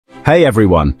Hey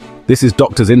everyone, this is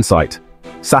Doctor's Insight.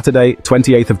 Saturday,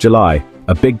 28th of July,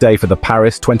 a big day for the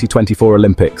Paris 2024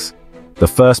 Olympics. The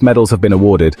first medals have been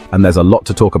awarded and there's a lot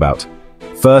to talk about.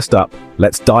 First up,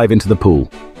 let's dive into the pool.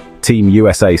 Team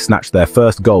USA snatched their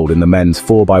first gold in the men's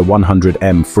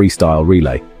 4x100m freestyle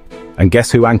relay. And guess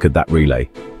who anchored that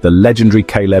relay? The legendary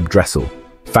Caeleb Dressel.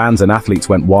 Fans and athletes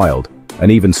went wild,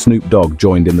 and even Snoop Dogg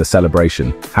joined in the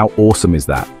celebration. How awesome is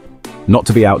that? Not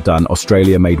to be outdone,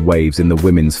 Australia made waves in the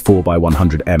women's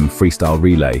 4x100m freestyle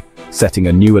relay, setting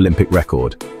a new Olympic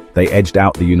record. They edged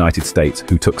out the United States,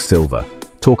 who took silver.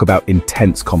 Talk about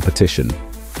intense competition.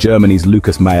 Germany's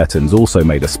Lucas Mayertens also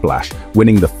made a splash,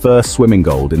 winning the first swimming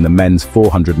gold in the men's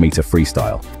 400-meter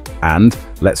freestyle. And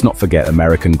let's not forget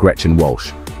American Gretchen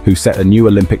Walsh, who set a new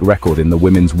Olympic record in the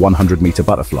women's 100-meter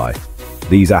butterfly.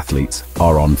 These athletes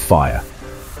are on fire.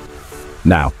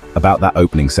 Now, about that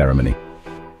opening ceremony.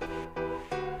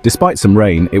 Despite some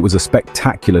rain, it was a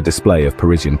spectacular display of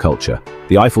Parisian culture.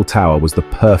 The Eiffel Tower was the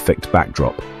perfect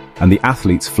backdrop, and the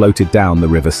athletes floated down the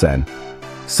River Seine.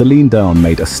 Celine Dion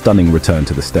made a stunning return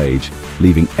to the stage,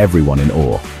 leaving everyone in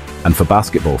awe. And for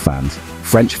basketball fans,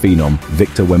 French phenom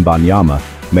Victor Wembanyama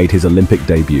made his Olympic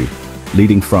debut,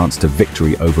 leading France to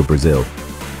victory over Brazil.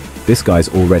 This guy's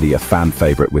already a fan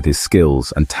favorite with his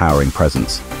skills and towering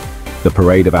presence. The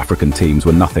parade of African teams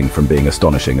were nothing from being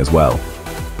astonishing as well.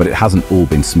 But it hasn't all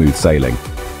been smooth sailing.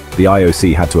 The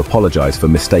IOC had to apologize for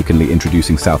mistakenly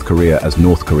introducing South Korea as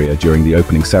North Korea during the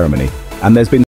opening ceremony, and there's been